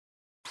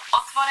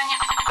Otvorene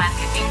o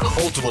marketingu.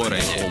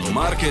 Otvorene o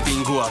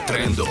marketingu a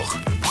trendoch.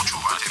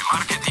 Počúvate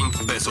Marketing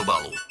bez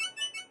obalu.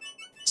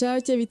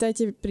 Čaute,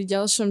 vítajte pri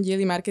ďalšom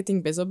dieli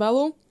Marketing bez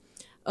obalu.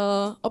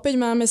 Opäť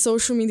máme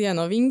social media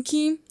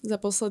novinky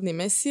za posledný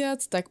mesiac,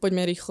 tak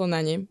poďme rýchlo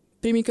na ne.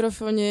 Pri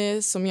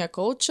mikrofóne som ja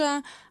Kolča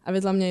a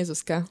vedľa mňa je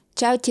Zuzka.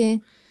 Čaute.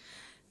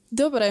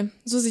 Dobre,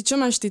 Zuzi, čo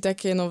máš ty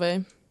také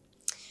nové?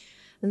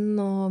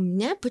 No,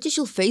 mňa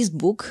potešil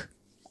Facebook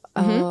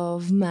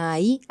v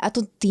máji, a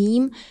to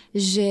tým,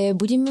 že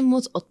budeme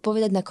môcť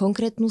odpovedať na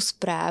konkrétnu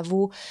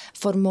správu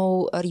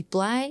formou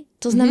reply.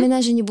 To znamená,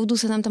 že nebudú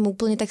sa nám tam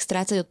úplne tak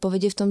strácať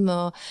odpovede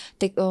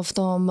v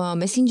tom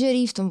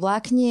messengeri, v tom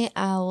vlákne,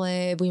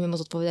 ale budeme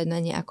môcť odpovedať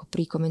na ne ako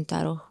pri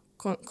komentároch.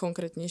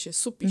 Konkrétnejšie,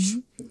 supíš.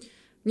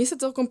 Mne sa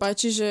celkom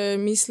páči, že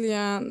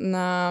myslia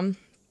na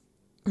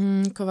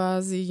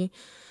kvázi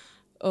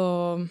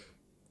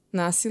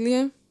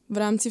násilie v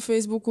rámci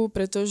Facebooku,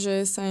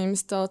 pretože sa im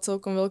stal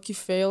celkom veľký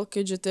fail,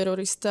 keďže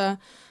terorista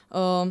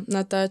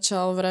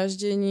natáčal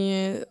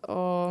vraždenie,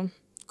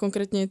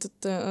 konkrétne je to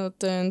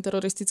ten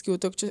teroristický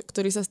útok,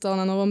 ktorý sa stal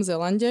na Novom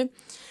Zélande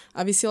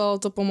a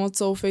vysielalo to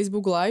pomocou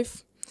Facebook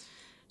Live,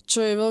 čo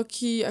je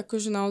veľký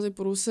akože naozaj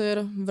prúser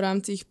v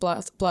rámci ich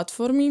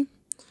platformy.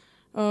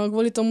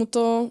 Kvôli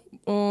tomuto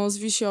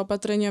zvýšia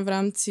opatrenia v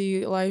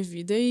rámci live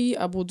videí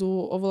a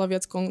budú oveľa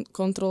viac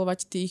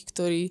kontrolovať tých,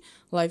 ktorí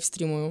live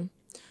streamujú.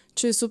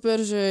 Čo je super,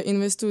 že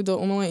investujú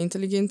do umelej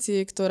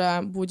inteligencie,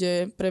 ktorá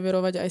bude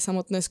preverovať aj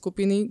samotné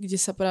skupiny,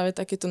 kde sa práve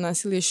takéto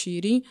násilie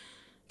šíri,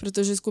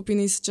 pretože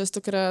skupiny sa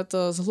častokrát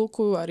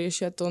zhlukujú a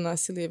riešia to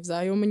násilie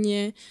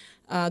vzájomne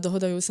a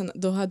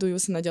dohadujú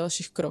sa na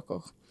ďalších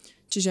krokoch.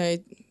 Čiže aj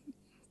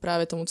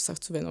práve tomuto sa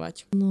chcú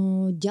venovať.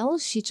 No,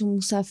 ďalšie,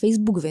 čomu sa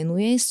Facebook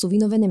venuje, sú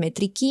vynovené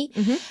metriky.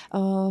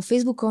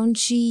 Facebook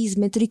končí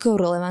s metrikou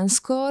Relevance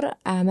Score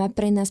a má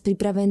pre nás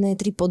pripravené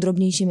 3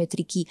 podrobnejšie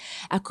metriky,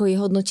 ako je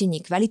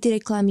hodnotenie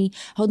kvality reklamy,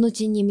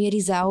 hodnotenie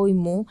miery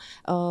záujmu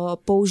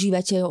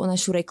používateľov o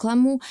našu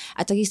reklamu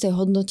a takisto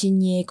aj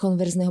hodnotenie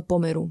konverzného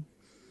pomeru.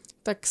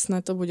 Tak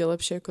snad to bude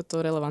lepšie ako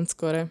to Relevance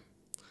Score,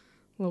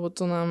 lebo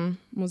to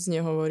nám moc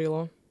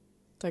nehovorilo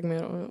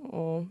takmer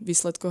o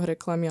výsledkoch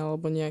reklamy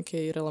alebo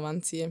nejakej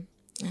relevancie.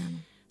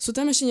 Sú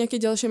tam ešte nejaké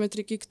ďalšie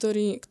metriky,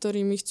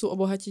 ktorými chcú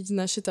obohatiť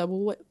naše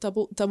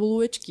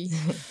tabulúečky?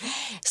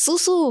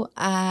 Sú.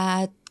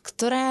 A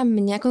ktorá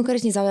mňa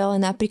konkrétne zaujala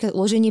napríklad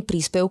uloženie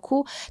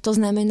príspevku. To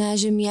znamená,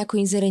 že my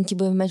ako inzerenti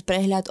budeme mať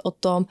prehľad o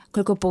tom,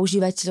 koľko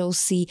používateľov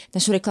si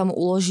našu reklamu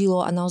uložilo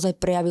a naozaj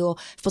prejavilo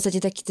v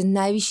podstate taký ten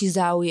najvyšší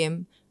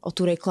záujem o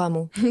tú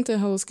reklamu. To je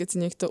halus, keď si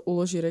niekto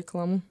uloží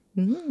reklamu.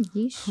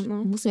 Vidíš,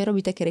 musíme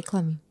robiť také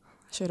reklamy.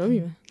 Čo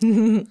robíme?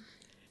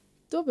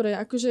 Dobre,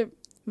 akože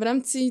v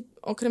rámci,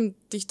 okrem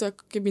týchto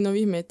ako keby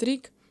nových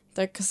metrik,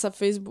 tak sa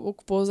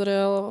Facebook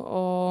pozrel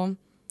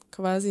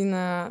kvázi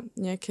na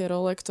nejaké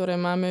role, ktoré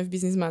máme v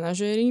business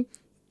manažéri.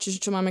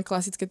 Čiže čo máme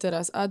klasické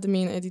teraz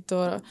admin,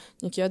 editor,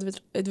 nejaký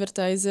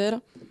advertiser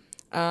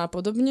a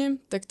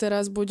podobne, tak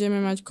teraz budeme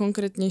mať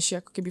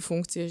konkrétnejšie ako keby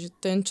funkcie, že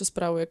ten, čo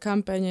spravuje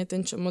kampane,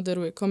 ten, čo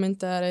moderuje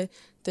komentáre,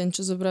 ten,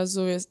 čo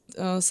zobrazuje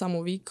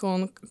samú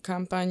výkon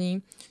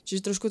kampaní.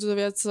 Čiže trošku to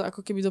viac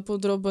ako keby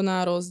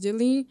dopodrobná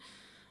rozdelí.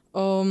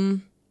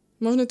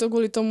 Možno je to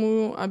kvôli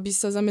tomu, aby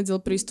sa zamedzil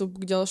prístup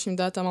k ďalším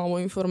dátam alebo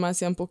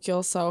informáciám,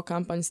 pokiaľ sa o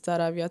kampaň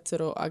stará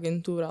viacero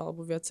agentúr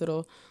alebo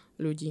viacero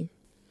ľudí.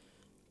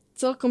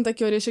 Celkom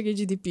taký oriešok je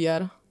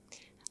GDPR.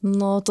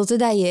 No to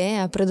teda je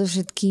a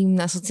predovšetkým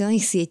na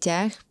sociálnych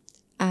sieťach,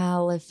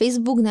 ale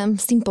Facebook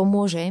nám s tým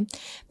pomôže,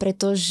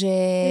 pretože...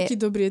 Aký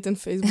dobrý je ten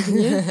Facebook,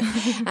 nie?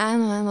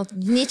 Áno,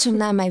 v niečom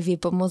nám aj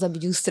vie pomôcť a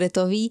byť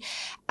ústretový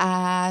a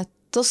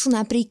to sú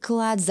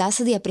napríklad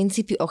zásady a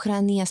princípy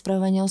ochrany a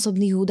spravovania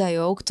osobných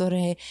údajov,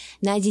 ktoré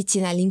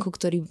nájdete na linku,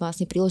 ktorý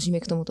vlastne priložíme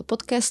k tomuto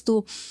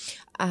podcastu.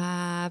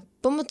 A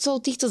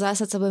pomocou týchto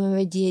zásad sa budeme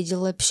vedieť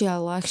lepšie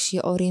a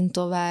ľahšie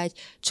orientovať,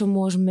 čo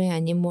môžeme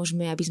a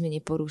nemôžeme, aby sme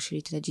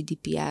neporušili teda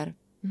GDPR.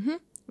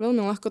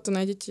 Veľmi ľahko to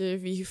nájdete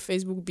v ich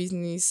Facebook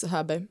Business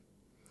Hube.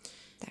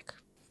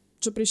 Tak.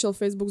 Čo prišiel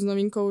Facebook s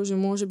novinkou, že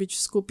môže byť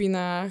v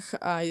skupinách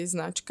aj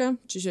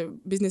značka, čiže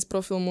business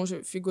profil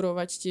môže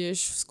figurovať tiež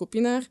v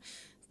skupinách,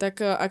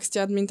 tak ak ste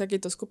admin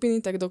takéto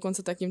skupiny, tak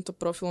dokonca takýmto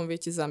profilom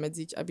viete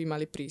zamedziť, aby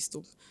mali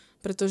prístup.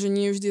 Pretože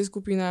nie vždy je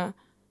skupina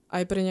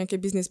aj pre nejaké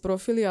business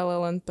profily, ale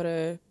len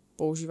pre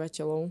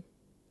používateľov.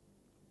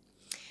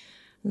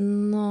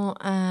 No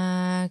a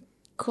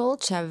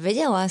Kolča,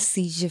 vedela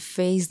si, že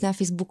na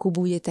Facebooku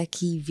bude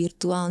taký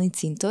virtuálny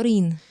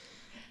cintorín?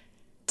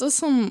 To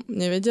som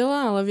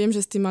nevedela, ale viem,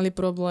 že s tým mali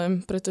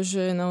problém,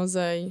 pretože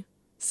naozaj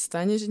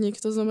stane, že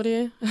niekto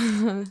zomrie.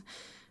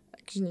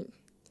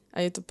 A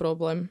je to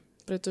problém,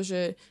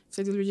 pretože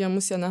vtedy ľudia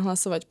musia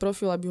nahlasovať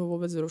profil, aby ho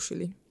vôbec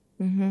zrušili.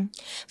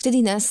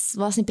 Vtedy nás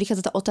vlastne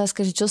prichádza tá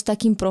otázka, že čo s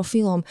takým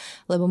profilom,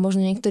 lebo možno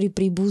niektorí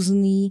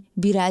príbuzní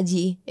by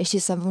radi ešte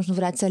sa možno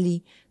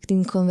vracali k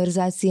tým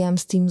konverzáciám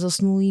s tým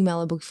zosnulým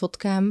alebo k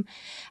fotkám.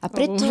 A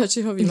preto... Alebo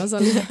radšej ho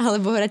vymazali.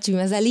 alebo radšej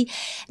vymazali.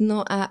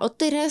 No a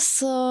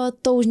odteraz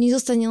to už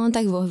nezostane len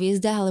tak vo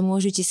hviezdách, ale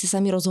môžete si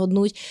sami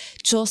rozhodnúť,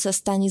 čo sa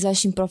stane s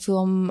vašim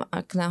profilom,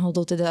 ak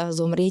náhodou teda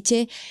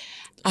zomriete.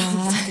 A...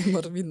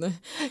 Morbidné.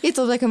 Je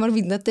to taká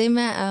morbidná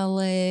téma,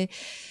 ale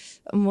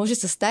môže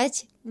sa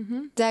stať.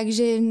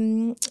 Takže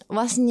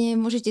vlastne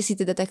môžete si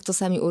teda takto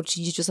sami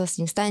určiť, čo sa s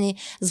tým stane.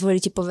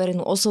 Zvolíte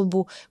poverenú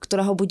osobu,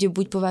 ktorá ho bude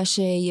buď po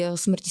vašej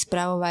smrti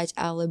správovať,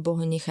 alebo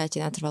ho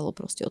necháte natrvalo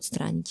proste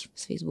odstrániť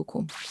z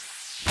Facebooku.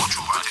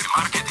 Počúvate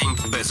Marketing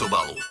bez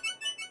obalu.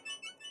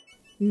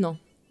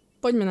 No,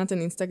 poďme na ten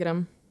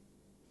Instagram.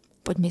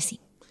 Poďme si.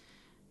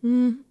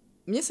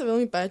 Mne sa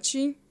veľmi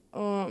páči,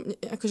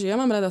 akože ja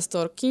mám rada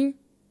storky,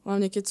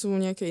 hlavne keď sú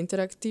nejaké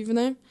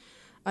interaktívne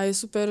a je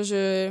super,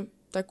 že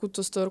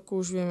takúto storku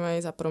už vieme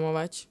aj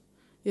zapromovať.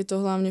 Je to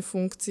hlavne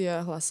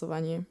funkcia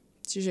hlasovanie.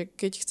 Čiže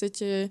keď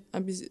chcete,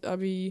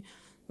 aby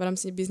v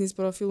rámci biznis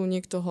profilu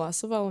niekto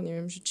hlasoval,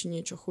 neviem, že či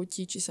niečo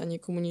chutí, či sa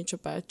niekomu niečo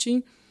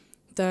páči,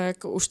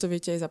 tak už to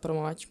viete aj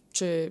zapromovať,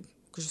 čo je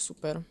akože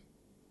super.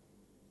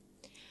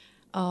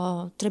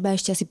 Treba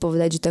ešte asi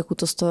povedať, že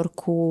takúto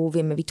storku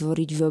vieme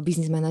vytvoriť v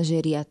Business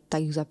Manažeri a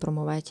tak ju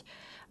zapromovať.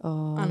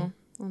 Áno.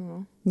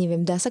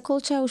 Neviem, dá sa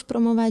kolča už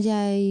promovať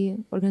aj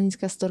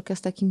organická storka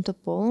s takýmto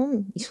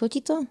polom? Išlo ti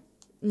to?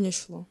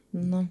 Nešlo.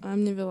 No. A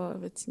mne veľa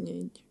vecí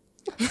nejde.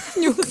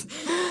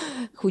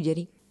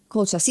 Chuderi.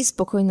 Kolča, si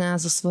spokojná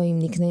so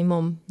svojím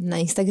nicknameom na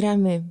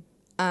Instagrame?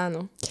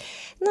 Áno.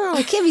 No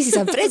ale keby si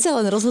sa predsa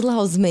len rozhodla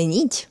ho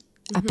zmeniť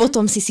a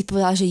potom si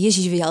povedala, že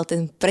Ježiš, ale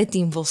ten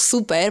predtým bol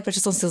super, prečo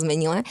som si ho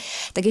zmenila,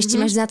 tak ešte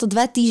máš na to 2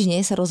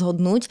 týždne sa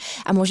rozhodnúť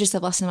a môžeš sa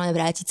vlastne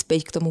vrátiť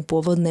späť k tomu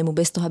pôvodnému,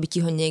 bez toho, aby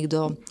ti ho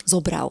niekto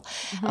zobral.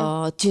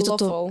 Čiže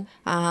toto,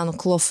 áno,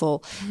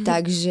 klofol.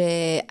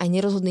 Takže aj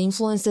nerozhodní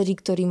influenceri,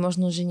 ktorí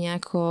možno, že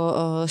nejako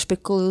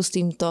špekulujú s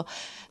týmto,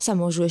 sa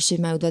môžu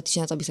ešte, majú 2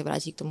 týždne na to, aby sa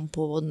vrátili k tomu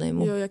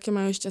pôvodnému. Jo, aké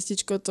majú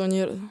šťastíčko, to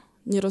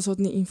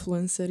nerozhodní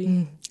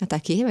influenceri. A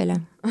takých je veľa.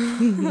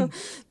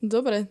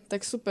 Dobre,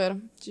 tak super.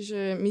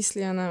 Čiže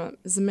myslia na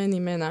zmeny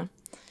mena.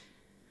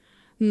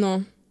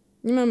 No,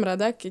 nemám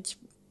rada, keď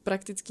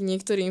prakticky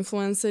niektorí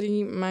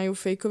influenceri majú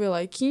fejkové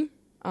lajky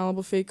alebo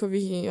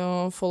fejkových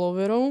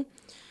followerov.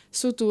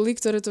 Sú túly,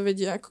 ktoré to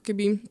vedia ako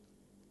keby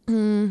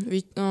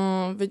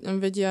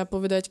vedia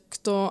povedať,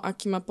 kto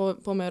aký má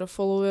pomer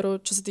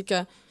followerov, čo sa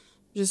týka,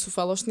 že sú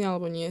falošní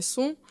alebo nie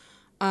sú.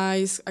 Aj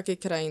z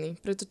akej krajiny.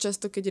 Preto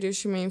často, keď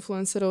riešime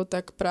influencerov,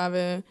 tak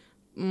práve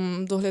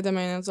dohľadáme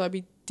aj na to,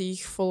 aby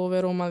tých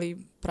followerov mali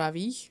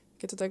pravých,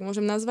 keď to tak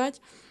môžem nazvať.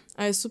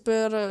 A je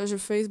super,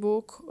 že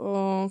Facebook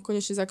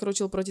konečne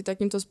zakročil proti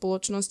takýmto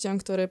spoločnostiam,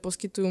 ktoré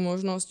poskytujú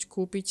možnosť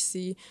kúpiť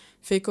si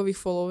fejkových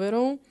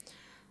followerov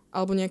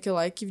alebo nejaké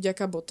lajky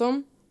vďaka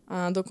botom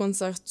a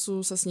dokonca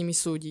chcú sa s nimi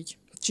súdiť.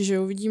 Čiže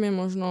uvidíme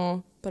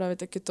možno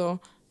práve takéto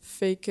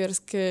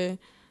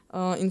fakerské,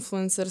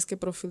 influencerské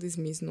profily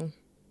zmiznú.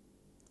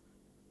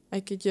 Aj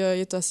keď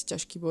je to asi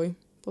ťažký boj,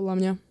 podľa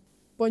mňa.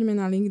 Poďme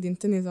na LinkedIn,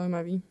 ten je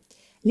zaujímavý.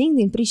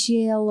 LinkedIn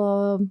prišiel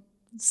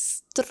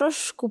s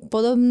trošku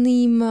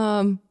podobným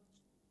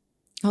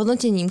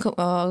hodnotením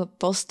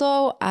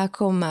postov,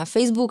 ako má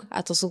Facebook,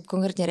 a to sú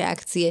konkrétne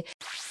reakcie.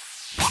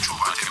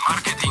 Počúvate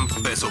Marketing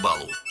bez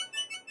obalu.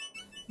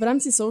 V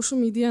rámci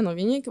social media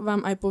noviniek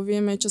vám aj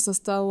povieme, čo sa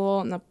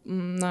stalo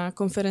na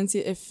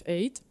konferencii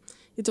F8.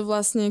 Je to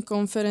vlastne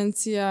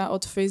konferencia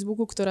od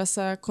Facebooku, ktorá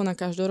sa koná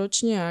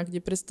každoročne a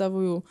kde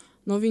predstavujú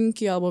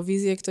novinky alebo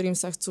vízie, ktorým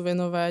sa chcú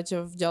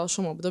venovať v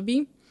ďalšom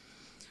období.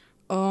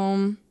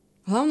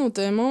 Hlavnou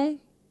témou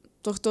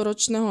tohto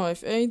ročného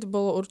F8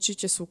 bolo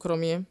určite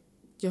súkromie,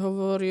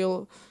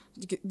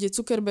 kde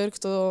Zuckerberg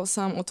to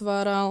sám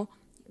otváral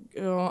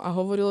a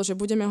hovoril, že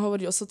budeme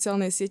hovoriť o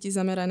sociálnej sieti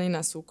zameranej na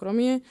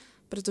súkromie,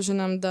 pretože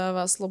nám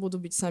dáva slobodu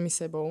byť sami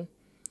sebou.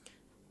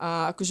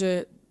 A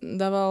akože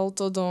dával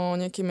to do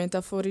nejakej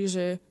metafory,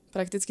 že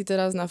prakticky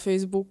teraz na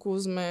Facebooku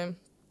sme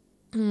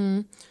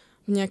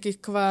v nejakých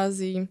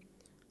kvázi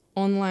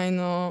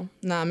online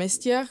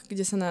námestiach,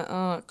 kde sa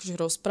akože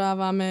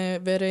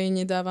rozprávame,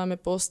 verejne dávame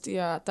posty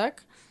a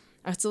tak.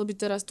 A chcel by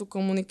teraz tú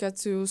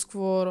komunikáciu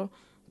skôr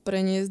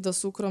preniesť do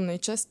súkromnej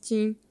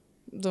časti,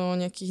 do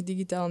nejakých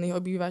digitálnych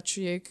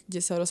obývačiek,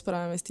 kde sa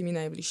rozprávame s tými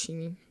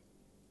najbližšími.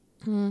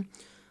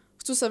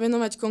 Chcú sa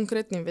venovať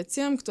konkrétnym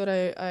veciam,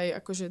 ktoré aj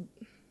akože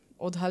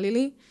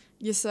odhalili,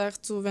 kde sa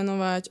chcú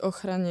venovať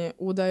ochrane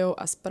údajov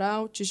a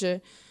správ, čiže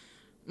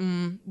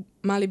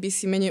mali by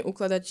si menej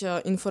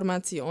ukladať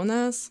informácií o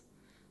nás.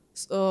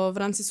 V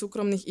rámci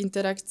súkromných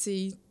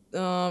interakcií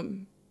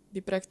by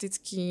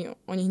prakticky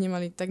o nich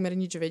nemali takmer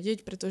nič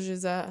vedieť,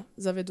 pretože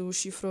zavedú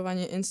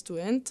šifrovanie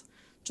end-to-end,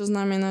 čo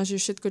znamená, že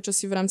všetko, čo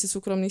si v rámci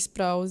súkromných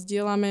správ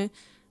zdieľame,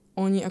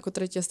 oni ako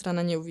tretia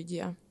strana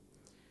neuvidia.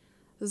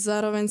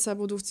 Zároveň sa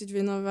budú chcieť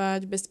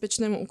venovať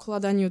bezpečnému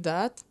ukladaniu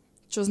dát,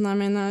 čo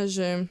znamená,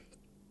 že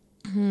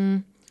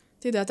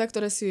tie dáta,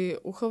 ktoré si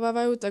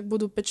uchovávajú, tak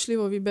budú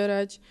pečlivo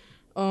vyberať,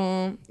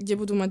 kde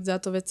budú mať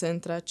dátové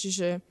centra.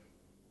 Čiže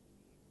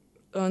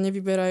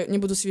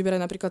nebudú si vyberať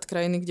napríklad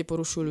krajiny, kde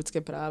porušujú ľudské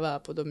práva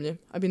a podobne,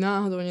 aby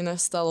náhodou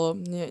nenastalo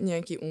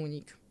nejaký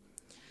únik.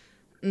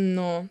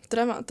 No,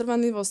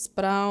 trvanlivosť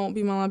správ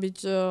by mala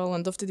byť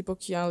len dovtedy,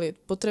 pokiaľ je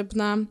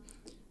potrebná.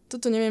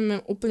 Toto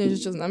nevieme úplne,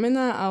 že čo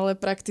znamená, ale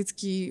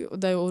prakticky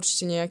dajú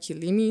určite nejaký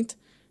limit,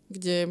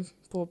 kde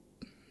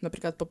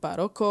napríklad po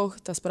pár rokoch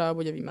tá správa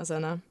bude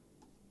vymazaná.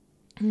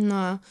 No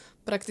a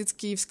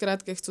prakticky v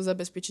skratke chcú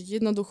zabezpečiť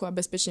jednoducho a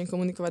bezpečne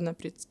komunikovať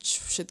naprieč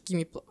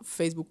všetkými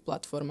Facebook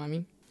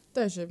platformami.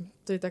 Takže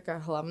to je taká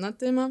hlavná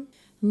téma.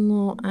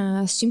 No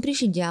a s čím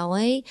prišli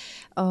ďalej?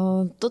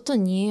 Toto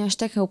nie je až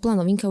taká úplná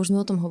novinka, už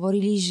sme o tom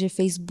hovorili, že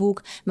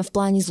Facebook má v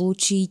pláne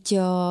zlúčiť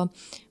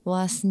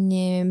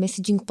vlastne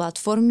messaging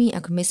platformy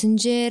ako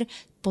Messenger,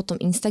 potom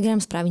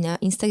Instagram, správy na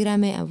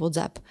Instagrame a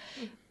WhatsApp.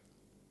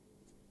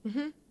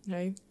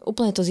 Hej.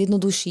 Úplne to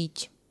zjednodušiť,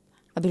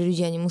 aby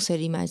ľudia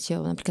nemuseli mať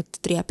napríklad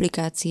 3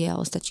 aplikácie,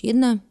 ale stačí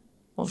jedna.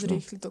 Možno.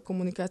 Zrýchli to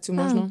komunikáciu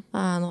možno.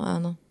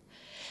 Áno.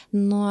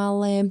 No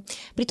ale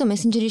pri tom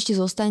Messengeri ešte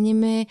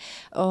zostaneme.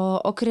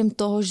 Okrem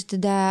toho, že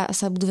teda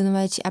sa budú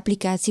venovať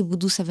aplikácii,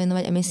 budú sa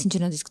venovať aj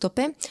Messenger na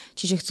desktope.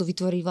 Čiže chcú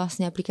vytvoriť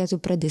vlastne aplikáciu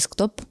pre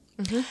desktop.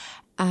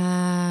 A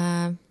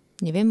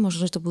neviem,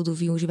 možno, že to budú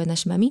využívať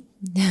naše mami.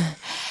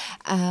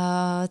 A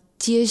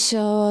tiež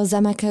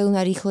zamakajú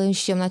na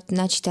rýchlejšom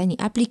načítaní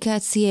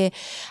aplikácie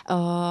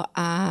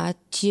a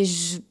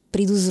tiež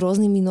prídu s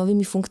rôznymi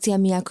novými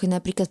funkciami, ako je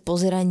napríklad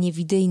pozeranie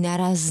videí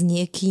naraz s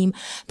niekým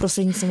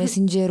prostredníctvom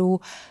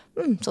Messengeru.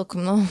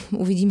 Celkom,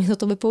 uvidíme, kto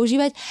to bude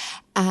používať.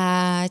 A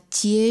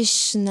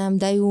tiež nám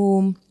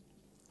dajú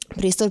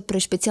priestor pre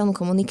špeciálnu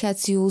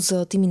komunikáciu s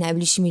tými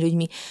najbližšími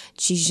ľuďmi.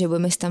 Čiže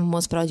budeme si tam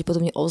môcť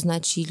pravdepodobne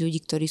označiť ľudí,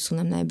 ktorí sú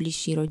nám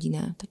najbližší,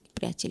 rodina, takí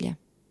priatelia.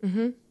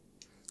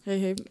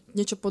 Hej,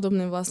 niečo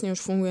podobné vlastne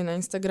už funguje na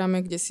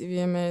Instagrame, kde si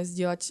vieme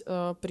zdieľať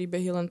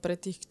príbehy len pre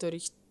tých,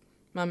 ktorých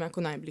máme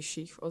ako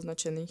najbližších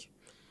označených.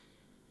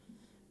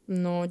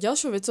 No,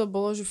 ďalšou vecou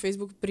bolo, že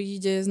Facebook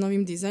príde s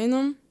novým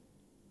dizajnom,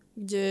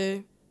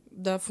 kde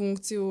dá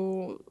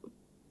funkciu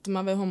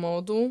tmavého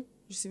módu,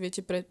 že si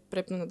viete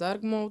prepnúť na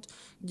dark mode,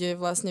 kde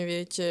vlastne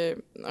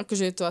viete,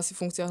 akože je to asi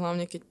funkcia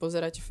hlavne, keď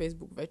pozeráte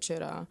Facebook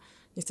večer a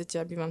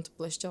nechcete, aby vám to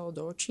plešťalo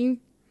do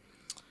očí.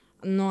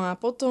 No a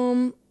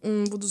potom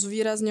budú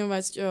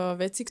zvýrazňovať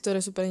veci,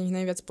 ktoré sú pre nich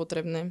najviac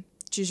potrebné.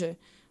 Čiže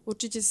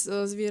určite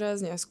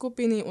zvýraznia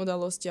skupiny,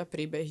 udalosti a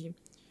príbehy.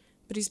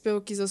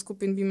 Príspevky zo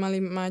skupín by mali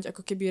mať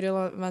ako keby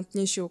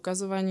relevantnejšie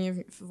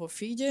ukazovanie vo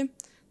feede.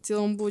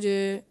 Cieľom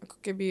bude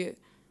ako keby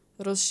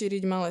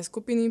rozšíriť malé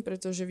skupiny,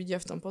 pretože vidia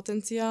v tom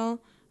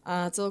potenciál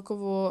a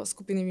celkovo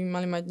skupiny by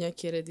mali mať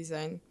nejaký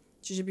redesign.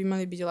 Čiže by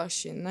mali byť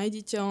ľahšie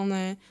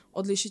nájditeľné,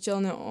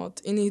 odlišiteľné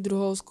od iných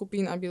druhov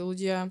skupín, aby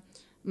ľudia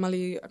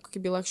mali ako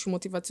keby ľahšiu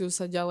motiváciu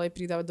sa ďalej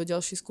pridávať do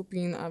ďalších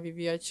skupín a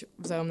vyvíjať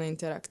vzájomné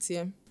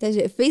interakcie.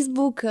 Takže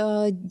Facebook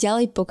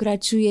ďalej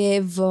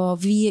pokračuje vo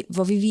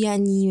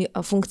vyvíjaní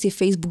funkcie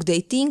Facebook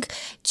Dating,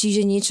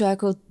 čiže niečo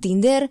ako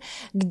Tinder,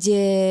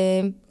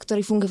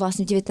 ktorý funguje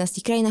vlastne v 19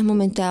 krajinách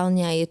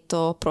momentálne a je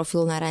to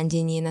profil na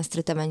randenie, na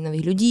stretávanie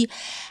nových ľudí.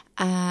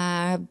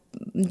 A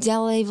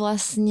ďalej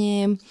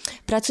vlastne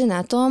pracuje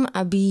na tom,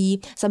 aby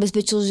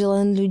zabezpečil, že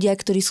len ľudia,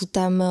 ktorí sú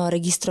tam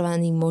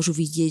registrovaní, môžu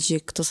vidieť, že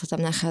kto sa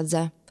tam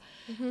nachádza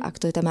a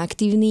kto je tam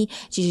aktívny,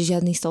 čiže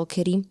žiadny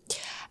stalkery.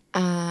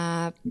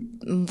 A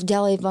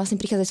ďalej vlastne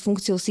prichádza s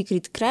funkciou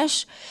Secret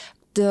Crush.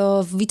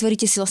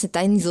 Vytvoríte si vlastne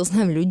tajný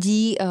zoznam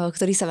ľudí,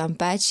 ktorí sa vám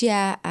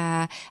páčia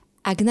a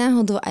ak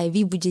náhodou aj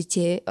vy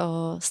budete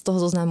z toho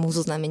zoznamu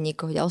zoznámiť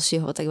niekoho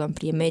ďalšieho, tak vám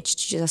príde match,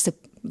 čiže zase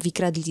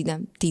vykradli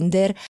na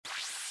Tinder.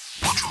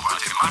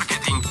 Počúvate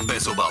Marketing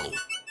bez obalu.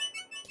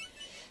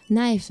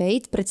 Na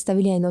F8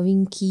 predstavili aj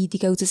novinky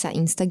týkajúce sa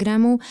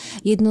Instagramu.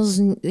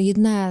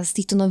 Jedna z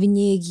týchto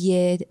noviniek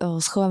je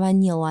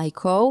schovávanie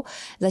lajkov.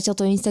 Zatiaľ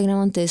to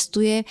Instagram len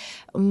testuje.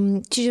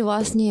 Čiže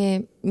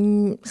vlastne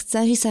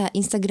snaží sa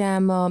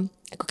Instagram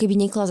ako keby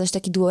nekladá až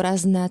taký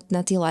dôraz na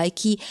tie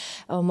lajky.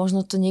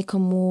 Možno to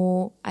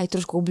niekomu aj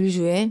trošku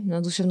ubližuje na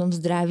duševnom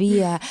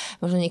zdraví a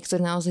možno niektorí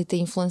naozaj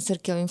tie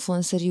influencerky a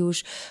influenceri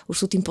už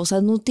sú tým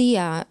posadnutí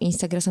a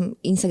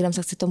Instagram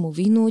sa chce tomu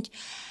vyhnúť.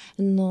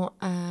 No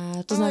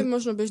a to aj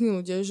možno bežní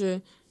ľudia, že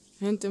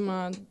hente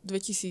má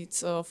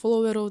 2000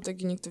 followerov,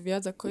 tak je niekto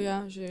viac ako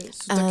ja, že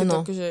sú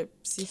takéto akože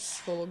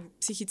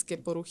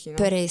psychické poruchy. No.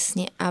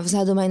 Presne. A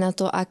vzhľadom aj na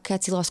to, aká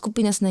cieľová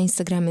skupina sa na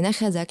Instagrame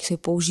nachádza, akí sú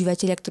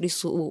používateľia, ktorí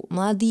sú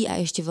mladí a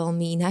ešte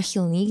veľmi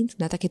náchylní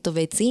na takéto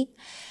veci,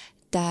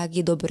 tak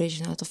je dobré,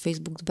 že na to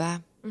Facebook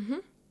dbá.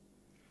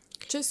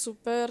 Čo je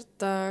super,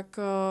 tak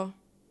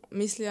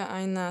myslia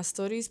aj na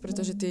stories,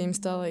 pretože tie im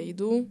stále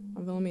idú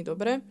veľmi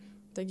dobre,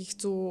 tak ich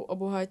chcú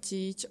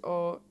obohatiť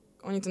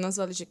oni to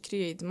nazvali, že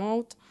create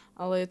mode,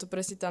 ale je to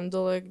presne tam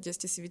dole, kde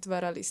ste si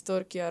vytvárali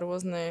storky a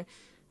rôzne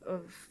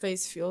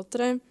face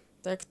filtre,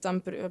 tak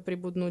tam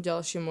pribudnú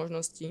ďalšie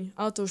možnosti.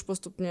 Ale to už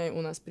postupne aj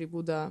u nás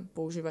pribúda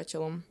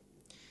používateľom.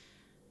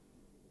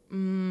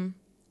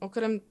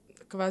 Okrem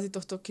kvázi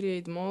tohto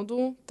create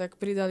módu, tak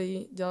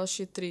pridali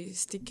ďalšie 3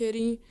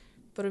 stickery.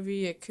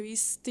 Prvý je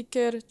quiz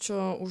sticker,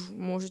 čo už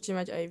môžete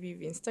mať aj vy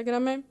v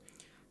Instagrame.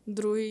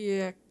 Druhý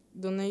je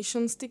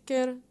donation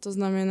sticker, to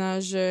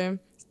znamená, že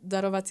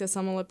darovacia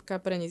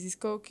samolepka pre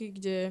neziskovky,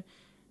 kde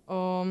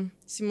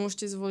si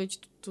môžete zvoliť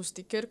tú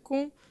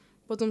stickerku.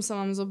 Potom sa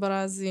vám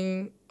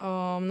zobrazí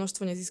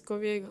množstvo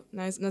neziskoviek.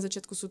 Na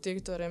začiatku sú tie,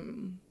 ktoré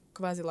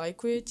kvázi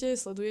lajkujete,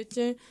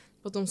 sledujete.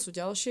 Potom sú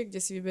ďalšie,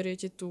 kde si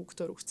vyberiete tú,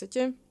 ktorú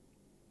chcete.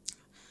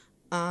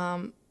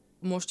 A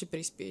môžete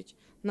prispieť.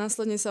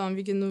 Následne sa vám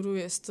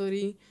vygeneruje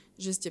story,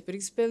 že ste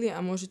prispeli a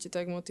môžete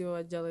tak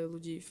motivovať ďalej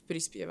ľudí v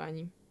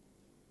prispievaní.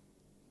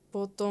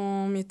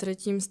 Potom je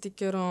tretím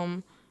stickerom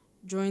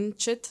Join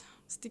Chat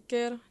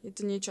sticker. Je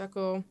to niečo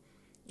ako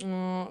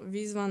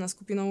výzva na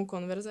skupinovú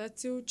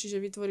konverzáciu,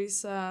 čiže vytvorí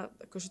sa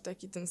akože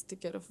taký ten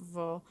sticker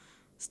v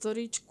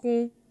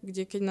storíčku,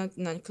 kde keď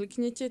naň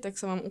kliknete, tak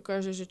sa vám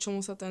ukáže, že čomu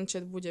sa ten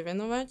chat bude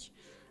venovať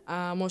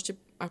a môžete,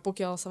 a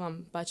pokiaľ sa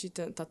vám páči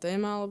tá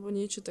téma alebo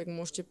niečo, tak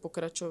môžete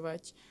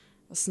pokračovať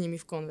s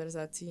nimi v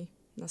konverzácii,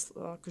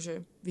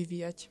 akože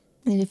vyvíjať.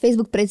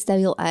 Facebook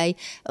predstavil aj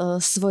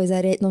svoje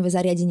nové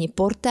zariadenie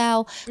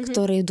Portál,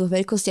 ktoré je do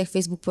veľkostiach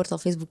Facebook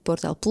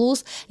Portál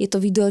Plus. Je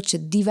to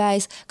videochat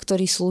device,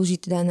 ktorý slúži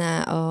teda na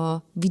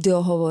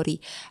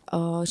videohovory,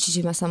 čiže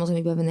má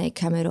samozrejme vybavené aj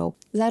kamerou.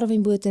 Zároveň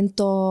bude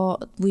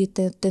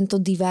tento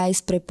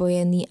device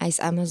prepojený aj s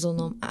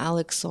Amazonom a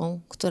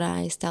Alexou,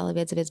 ktorá je stále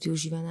viac a viac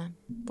využívaná.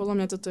 Podľa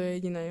mňa toto je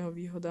jediná jeho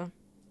výhoda.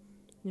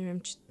 Neviem,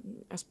 či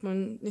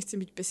aspoň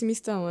nechcem byť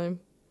pesimista, ale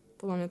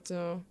podľa mňa to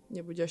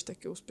nebude až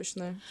také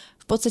úspešné.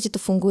 V podstate to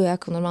funguje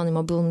ako normálny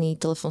mobilný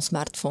telefón,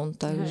 smartfón,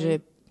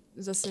 takže...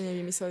 Zase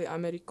nevymysleli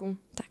Ameriku.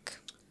 Tak.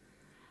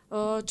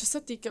 Čo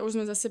sa týka, už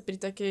sme zase pri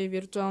takej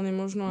virtuálnej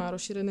možno a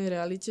rozšírenej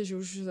realite, že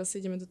už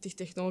zase ideme do tých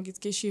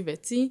technologickejších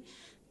vecí,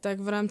 tak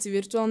v rámci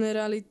virtuálnej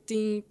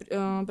reality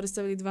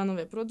predstavili 2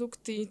 nové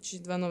produkty, či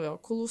 2 nové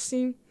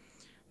Oculusy.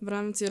 V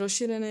rámci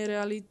rozšírenej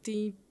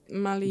reality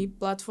mali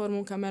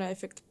platformu Camera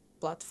Effect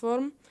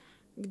Platform,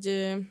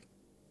 kde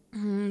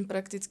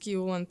prakticky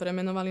ju len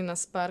premenovali na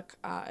Spark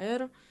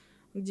AR,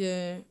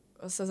 kde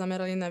sa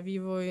zamerali na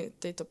vývoj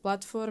tejto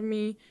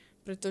platformy,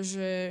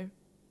 pretože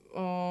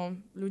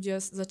ľudia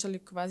začali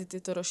kvázi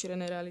túto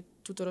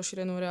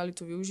rozšírenú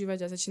realitu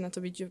využívať a začína to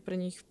byť pre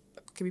nich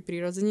ako keby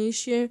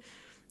prirodzenejšie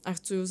a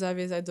chcú ju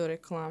zaviesť aj do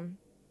reklám.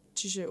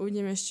 Čiže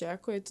uvidíme ešte,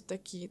 ako je to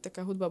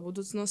taká hudba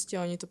budúcnosti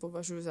a oni to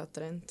považujú za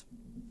trend.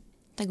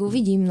 Tak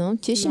uvidím,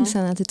 teším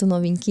sa na tieto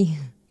novinky.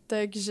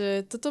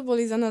 Takže toto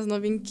boli za nás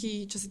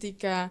novinky, čo sa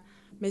týka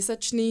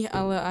mesačných,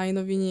 ale aj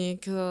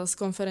noviniek z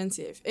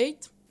konferencie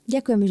F8.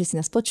 Ďakujeme, že si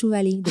nás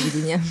počúvali.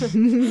 Dovidenia.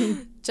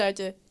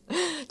 Čaute.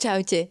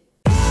 Čaute.